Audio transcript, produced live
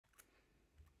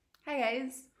Hi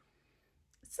guys.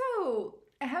 So,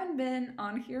 I haven't been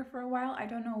on here for a while. I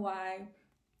don't know why.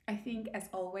 I think as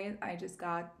always I just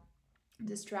got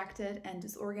distracted and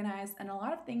disorganized and a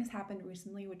lot of things happened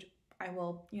recently which I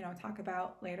will, talk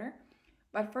about later.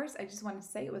 But first, I just wanted to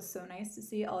say it was so nice to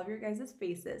see all of your guys'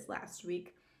 faces last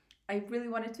week. I really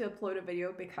wanted to upload a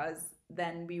video because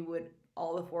then we would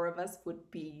all the four of us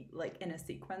would be like in a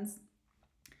sequence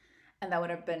and that would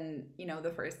have been,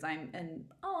 the first time in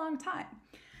a long time.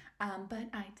 But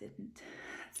I didn't.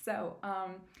 So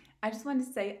I just wanted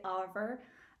to say, Oliver,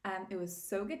 it was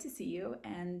so good to see you.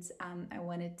 And I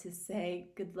wanted to say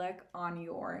good luck on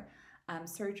your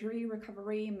surgery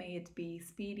recovery. May it be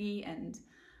speedy and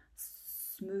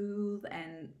smooth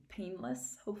and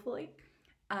painless, hopefully.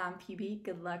 Phoebe,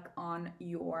 good luck on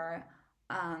your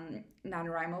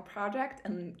NaNoWriMo project.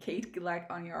 And Kate, good luck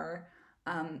on your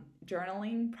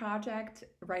journaling project.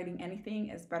 Writing anything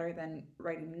is better than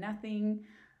writing nothing.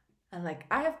 And like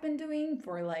I have been doing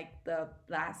for like the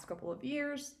last couple of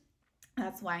years.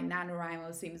 That's why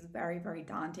NaNoWriMo seems very, very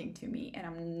daunting to me. And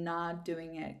I'm not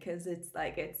doing it because it's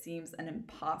like it seems an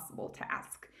impossible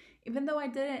task. Even though I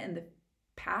did it in the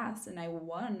past and I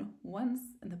won once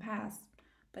in the past.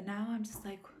 But now I'm just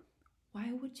like,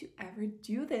 why would you ever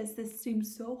do this? This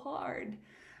seems so hard.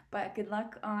 But good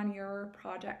luck on your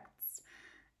projects.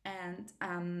 And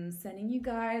I'm sending you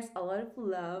guys a lot of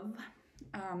love.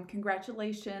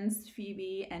 Congratulations,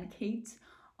 Phoebe and Kate,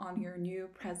 on your new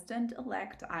president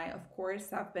elect. I, of course,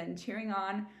 have been cheering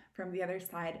on from the other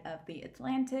side of the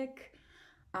Atlantic,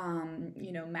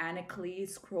 manically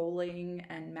scrolling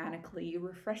and manically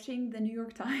refreshing the New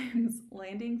York Times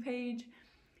landing page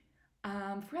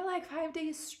for like 5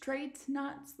 days straight,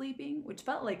 not sleeping, which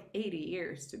felt like 80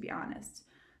 years, to be honest.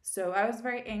 So I was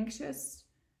very anxious.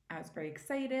 I was very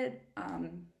excited.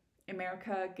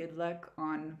 America, good luck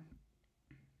on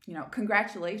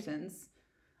congratulations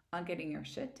on getting your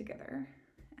shit together,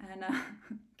 and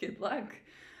good luck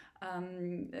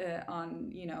on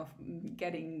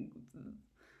getting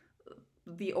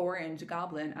the orange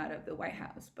goblin out of the White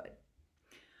House. But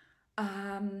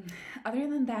other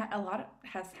than that, a lot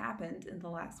has happened in the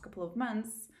last couple of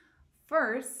months.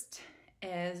 First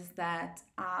is that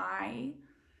I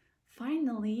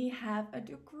finally have a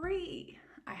degree.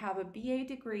 I have a BA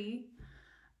degree.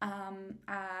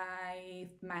 I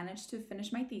managed to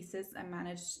finish my thesis. I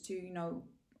managed to,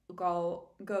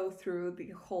 go through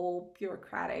the whole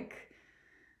bureaucratic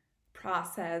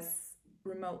process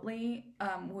remotely,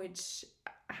 which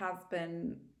has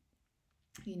been,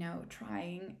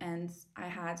 trying. And I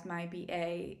had my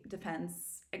BA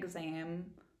defense exam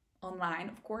online,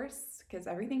 of course, because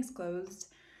everything's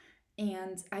closed.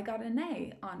 And I got an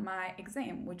A on my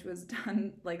exam, which was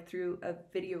done like through a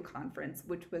video conference,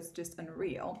 which was just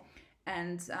unreal.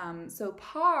 And so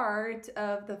part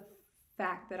of the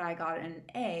fact that I got an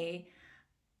A,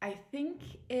 I think,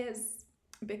 is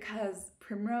because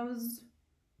Primrose,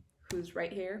 who's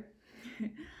right here,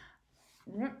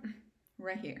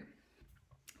 right here,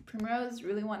 Primrose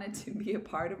really wanted to be a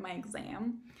part of my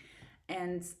exam.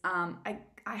 And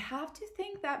I have to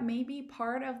think that maybe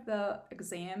part of the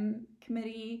exam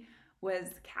committee was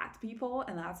cat people,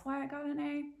 and that's why I got an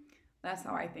A. That's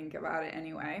how I think about it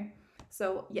anyway.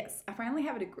 So yes, I finally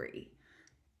have a degree.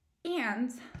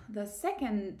 And the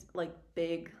second like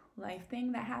big life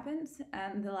thing that happened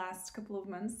in the last couple of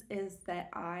months is that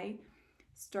I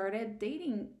started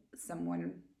dating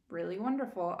someone really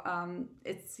wonderful.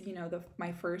 It's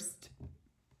my first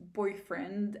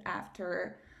boyfriend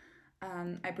after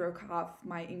I broke off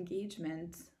my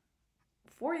engagement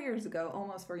 4 years ago,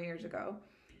 almost 4 years ago.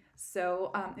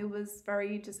 So it was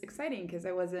very just exciting because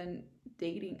I wasn't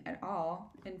dating at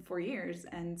all in 4 years.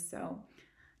 And so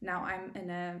now I'm in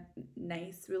a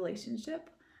nice relationship.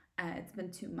 It's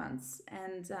been 2 months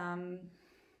and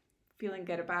feeling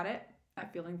good about it. I'm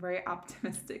feeling very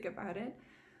optimistic about it.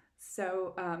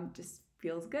 So just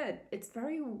feels good. It's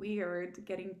very weird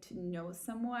getting to know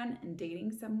someone and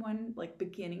dating someone, like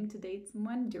beginning to date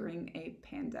someone during a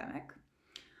pandemic.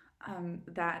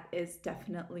 That is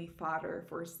definitely fodder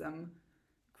for some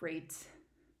great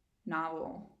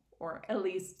novel or at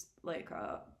least like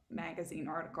a magazine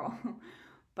article.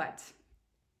 But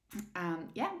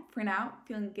yeah, for now,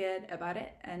 feeling good about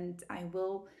it. And I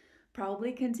will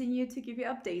probably continue to give you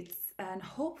updates. And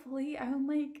hopefully, I will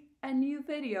make a new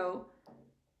video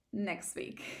next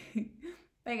week.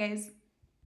 Bye, guys.